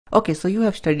Okay, so you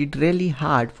have studied really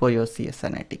hard for your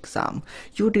CSIR NET exam.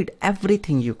 You did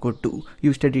everything you could do.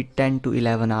 You studied 10 to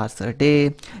 11 hours a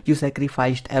day. You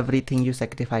sacrificed everything. You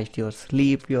sacrificed your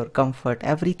sleep, your comfort,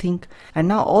 everything. And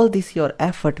now all this your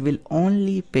effort will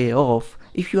only pay off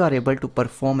if you are able to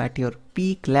perform at your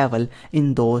peak level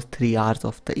in those 3 hours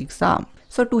of the exam.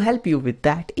 So to help you with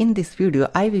that, in this video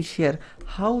I will share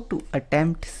how to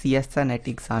attempt CSIR NET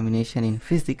examination in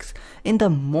physics in the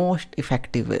most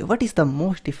effective way. What is the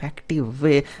most effective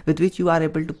way with which you are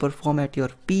able to perform at your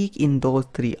peak in those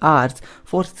 3 hours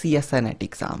for CSIR NET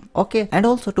exam? Okay, and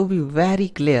also to be very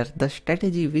clear, the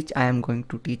strategy which I am going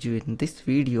to teach you in this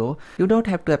video, you don't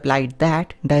have to apply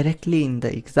that directly in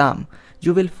the exam.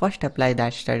 You will first apply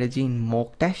that strategy in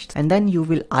mock tests and then you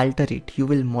will alter it. You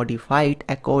will modify it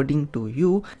according to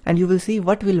you and you will see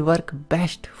what will work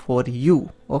best for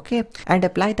you. Okay, and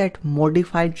apply that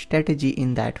modified strategy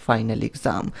in that final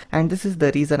exam. And this is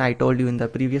the reason I told you in the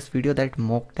previous video that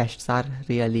mock tests are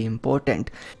really important.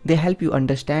 They help you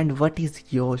understand what is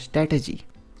your strategy.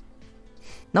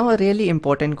 Now a really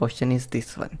important question is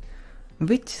this one.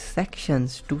 Which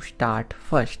sections to start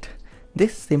first?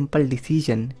 This simple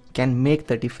decision can make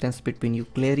the difference between you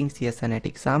clearing CSIR NET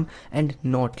exam and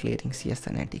not clearing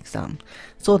CSIR NET exam.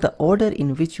 So the order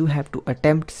in which you have to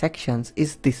attempt sections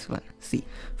is this one. See,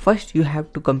 first you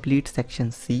have to complete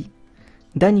section C,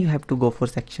 then you have to go for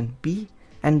section B,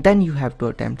 and then you have to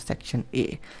attempt section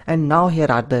A. And now here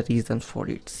are the reasons for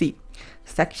it. See,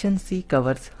 section C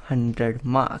covers 100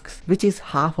 marks, which is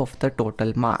half of the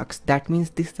total marks. That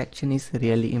means this section is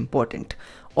really important.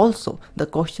 Also, the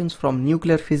questions from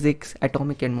nuclear physics,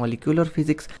 atomic and molecular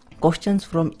physics, questions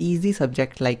from easy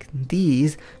subjects like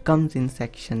these comes in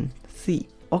section C.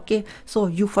 Okay, so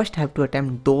you first have to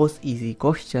attempt those easy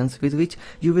questions with which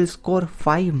you will score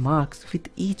 5 marks with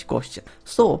each question.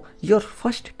 So your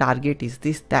first target is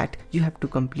this, that you have to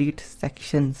complete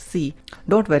section C.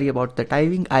 Don't worry about the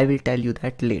timing, I will tell you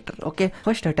that later. Okay,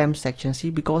 first attempt section C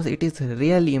because it is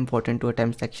really important to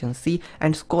attempt section C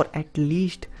and score at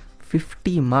least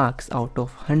 50 marks out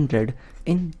of 100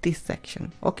 in this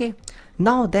section. Okay,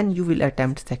 now then you will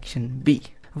attempt section B.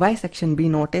 Why section B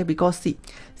not A? Because see,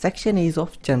 section A is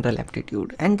of general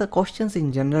aptitude and the questions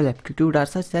in general aptitude are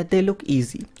such that they look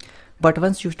easy. But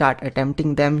once you start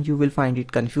attempting them, you will find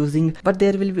it confusing, but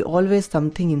there will be always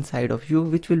something inside of you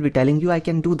which will be telling you I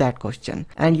can do that question,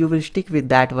 and you will stick with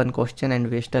that one question and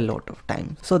waste a lot of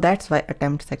time. So that's why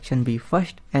attempt section B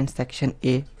first and section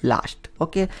A last.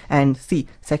 Okay, and see,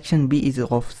 section B is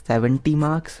of 70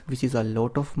 marks, which is a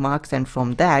lot of marks, and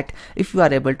from that if you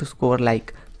are able to score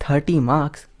like 30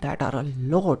 marks, that are a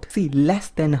lot. See, less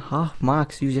than half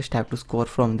marks you just have to score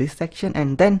from this section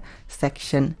and then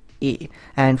section A,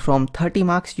 and from 30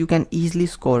 marks you can easily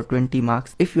score 20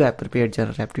 marks if you have prepared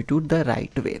general aptitude the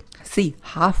right way. See,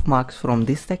 half marks from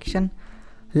this section,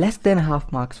 less than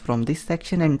half marks from this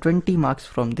section, and 20 marks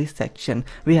from this section.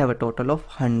 We have a total of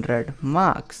 100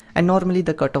 marks, and normally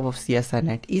the cutoff of CSIR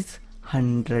NET is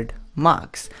 100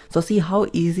 marks. So see how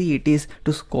easy it is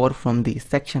to score from this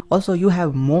section. Also, you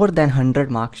have more than 100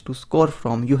 marks to score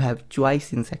from. You have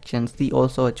choice in section C,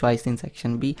 also a choice in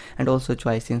section B, and also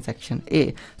choice in section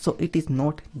A. So it is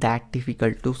not that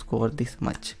difficult to score this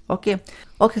much. Okay,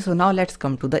 so now let's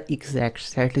come to the exact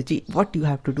strategy. What you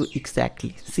have to do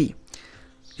exactly. See,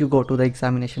 you go to the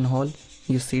examination hall,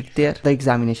 you sit there, the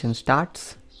examination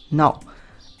starts. Now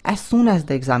as soon as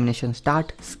the examination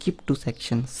starts, skip to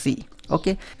section C.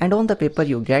 Okay, and on the paper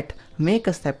you get, make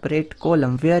a separate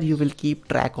column where you will keep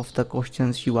track of the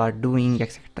questions you are doing,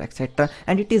 etc, etc.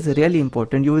 And it is really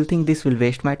important. You will think this will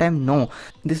waste my time. No,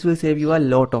 this will save you a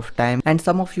lot of time. And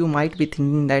some of you might be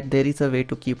thinking that there is a way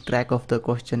to keep track of the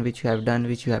question which you have done,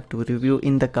 which you have to review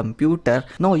in the computer.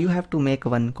 No, you have to make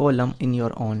one column in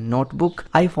your own notebook.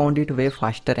 I found it way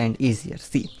faster and easier.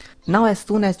 See, now as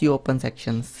soon as you open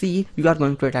section C, you are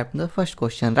going to attempt the first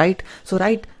question, right? So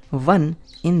write 1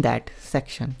 in that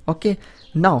section. Okay,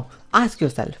 now ask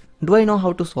yourself, do I know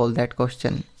how to solve that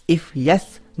question? If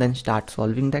yes, then start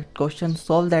solving that question,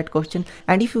 solve that question,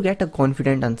 and if you get a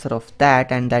confident answer of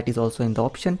that, and that is also in the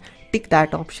option, tick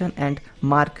that option and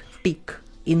mark tick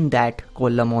in that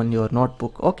column on your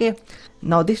notebook. Okay,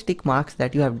 now this tick marks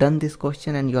that you have done this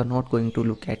question and you are not going to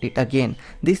look at it again.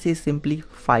 This is simply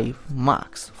 5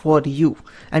 marks for you,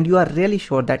 and you are really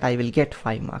sure that I will get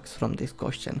 5 marks from this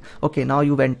question. Okay, now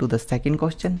you went to the second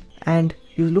question and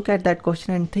you look at that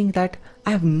question and think that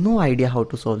I have no idea how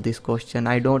to solve this question.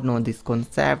 I don't know this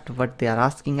concept, what they are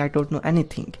asking, I don't know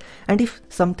anything. And if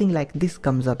something like this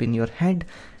comes up in your head,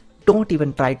 don't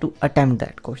even try to attempt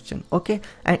that question, okay?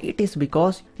 And it is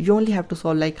because you only have to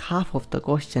solve like half of the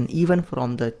question even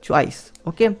from the choice,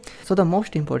 okay? So the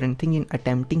most important thing in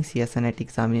attempting CSIR NET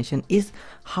examination is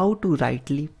how to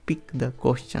rightly pick the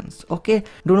questions, okay?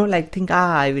 Do not like think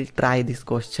I will try this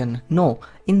question. No,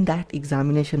 in that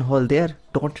examination hall there,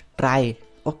 don't try,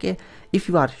 okay? If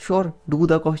you are sure, do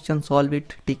the question, solve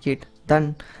it, tick it,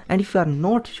 done. And if you are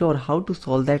not sure how to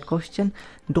solve that question,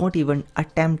 don't even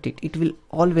attempt it. It will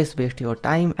always waste your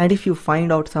time, and if you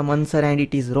find out some answer and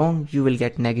it is wrong, you will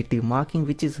get negative marking,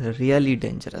 which is really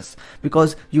dangerous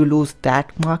because you lose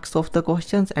that marks of the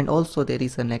questions, and also there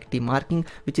is a negative marking,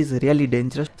 which is really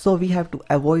dangerous. So we have to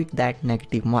avoid that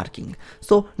negative marking.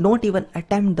 So don't even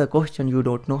attempt the question you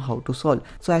don't know how to solve.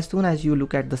 So as soon as you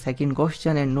look at the second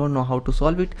question and don't know how to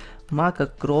solve it, mark a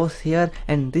cross here,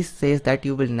 and this says that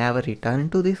you will never return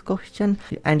to this question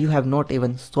and you have not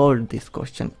even solved this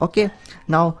question, okay?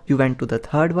 Now you went to the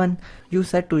third one. You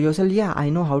said to yourself, yeah, I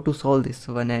know how to solve this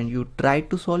one, and you tried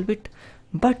to solve it,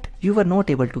 but you were not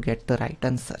able to get the right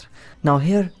answer. Now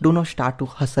here, do not start to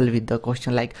hustle with the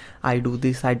question like I do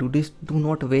this, I do this. Do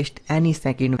not waste any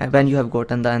second when you have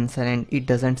gotten the answer and it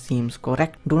doesn't seem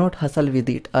correct. Do not hustle with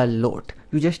it a lot.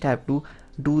 You just have to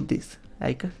do this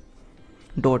like a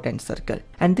dot and circle,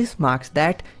 and this marks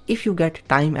that if you get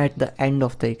time at the end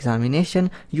of the examination,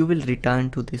 you will return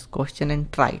to this question and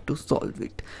try to solve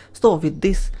it. So with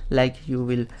this, like, you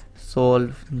will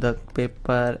solve the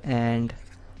paper and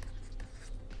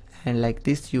like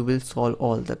this you will solve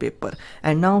all the paper.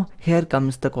 And now here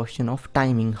comes the question of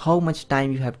timing, how much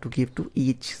time you have to give to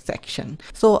each section.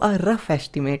 So a rough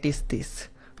estimate is this: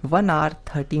 1 hour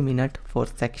 30 minutes for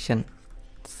section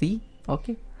C,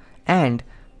 okay, and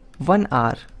 1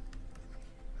 hour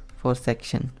for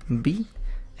section B,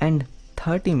 and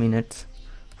 30 minutes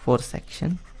for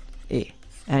section A.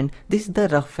 And this is the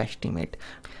rough estimate,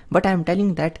 but I am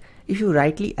telling that if you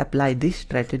rightly apply this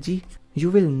strategy,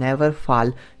 you will never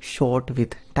fall short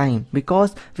with time,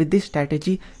 because with this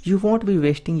strategy you won't be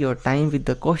wasting your time with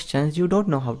the questions you don't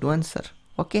know how to answer,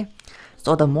 okay?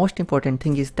 So the most important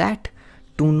thing is that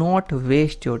do not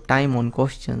waste your time on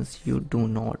questions you do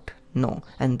not know,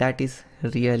 and that is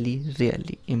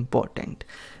really important.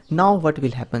 Now what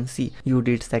will happen? See, you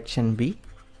did section B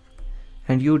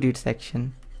and you did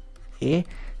section A.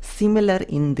 Similar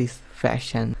in this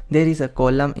fashion, there is a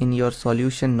column in your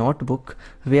solution notebook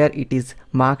where it is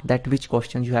marked that which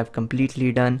questions you have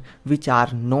completely done, which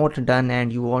are not done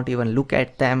and you won't even look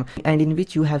at them, and in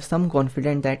which you have some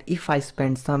confidence that if I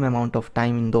spend some amount of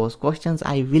time in those questions,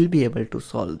 I will be able to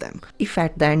solve them. If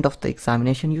at the end of the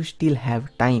examination you still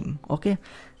have time, okay,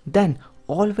 then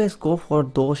always go for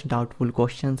those doubtful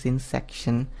questions in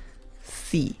section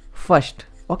C first,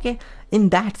 okay? In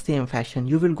that same fashion,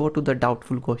 you will go to the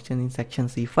doubtful question in section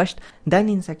C first, then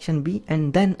in section B,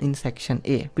 and then in section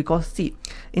A. Because see,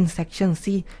 in section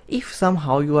C, if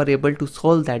somehow you are able to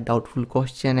solve that doubtful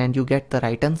question and you get the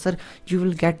right answer, you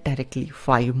will get directly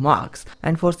 5 marks.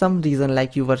 And for some reason,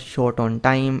 like you were short on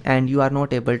time and you are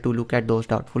not able to look at those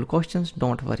doubtful questions,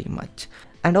 don't worry much.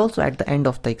 And also at the end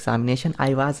of the examination,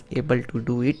 I was able to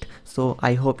do it, so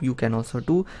I hope you can also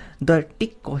do the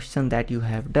tick question that you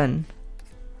have done.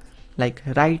 Like,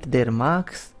 write their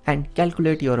marks and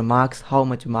calculate your marks, how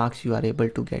much marks you are able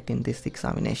to get in this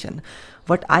examination.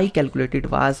 What I calculated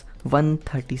was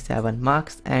 137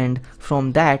 marks, and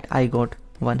from that I got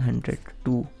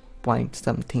 102 point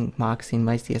something marks in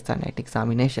my CSIR NET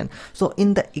examination. So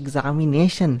in the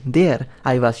examination there,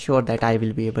 I was sure that I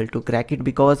will be able to crack it,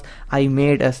 because I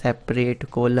made a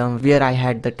separate column where I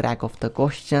had the track of the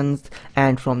questions,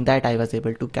 and from that I was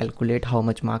able to calculate how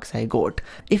much marks I got.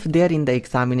 If there in the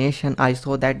examination I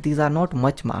saw that these are not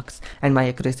much marks and my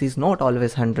accuracy is not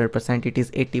always 100%, it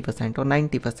is 80% or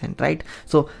 90%, right?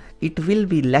 So it will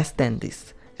be less than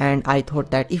this. And I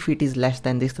thought that if it is less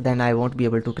than this, then I won't be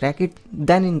able to crack it.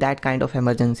 Then in that kind of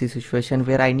emergency situation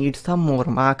where I need some more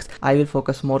marks, I will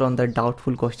focus more on the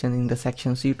doubtful questions in the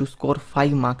section C to score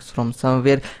 5 marks from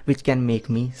somewhere, which can make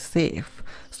me safe.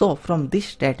 So from this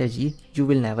strategy, you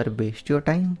will never waste your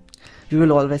time. You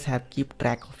will always keep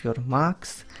track of your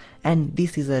marks. And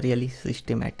this is a really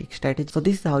systematic strategy. So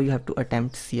this is how you have to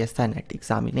attempt CSIR NET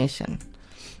examination.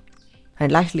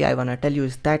 And lastly, I wanna tell you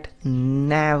is that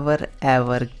never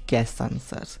ever guess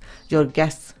answers. Your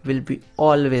guess will be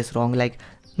always wrong. Like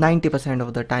 90%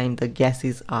 of the time the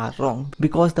guesses are wrong,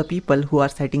 because the people who are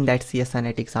setting that CSIR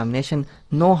NET examination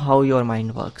know how your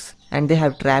mind works, and they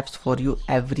have traps for you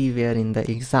everywhere in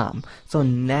the exam. So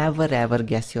never ever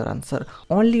guess your answer.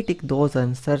 Only tick those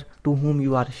answers to whom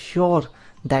you are sure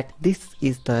that this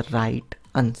is the right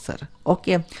answer.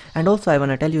 Okay, and also I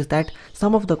want to tell you that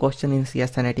some of the questions in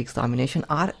CSIR NET examination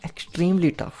are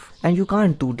extremely tough and you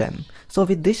can't do them. So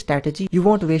with this strategy, you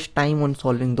won't waste time on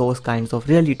solving those kinds of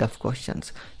really tough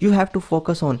questions. You have to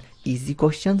focus on easy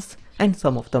questions and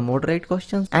some of the moderate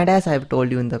questions, and as I've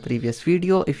told you in the previous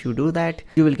video, if you do that,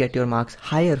 you will get your marks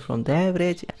higher from the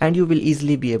average and you will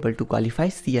easily be able to qualify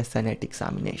CSIR NET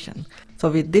examination. So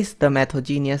with this, the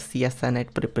Mathogenius CSIR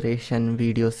NET preparation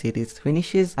video series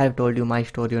finishes. I've told you my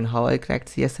story on how I cracked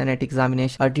CSIR NET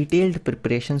examination, a detailed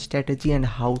preparation strategy, and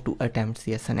how to attempt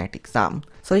CSIR NET exam.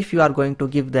 So if you are going to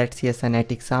give that CSIR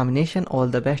NET examination, all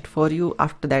the best for you.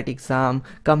 After that exam,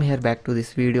 come here back to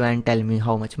this video and tell me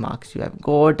how much marks you have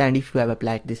got, and if you have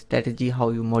applied this strategy,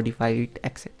 how you modify it,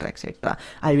 etc, etc.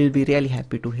 I will be really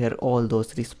happy to hear all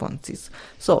those responses.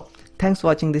 So thanks for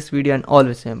watching this video, and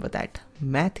always remember that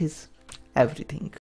math is everything.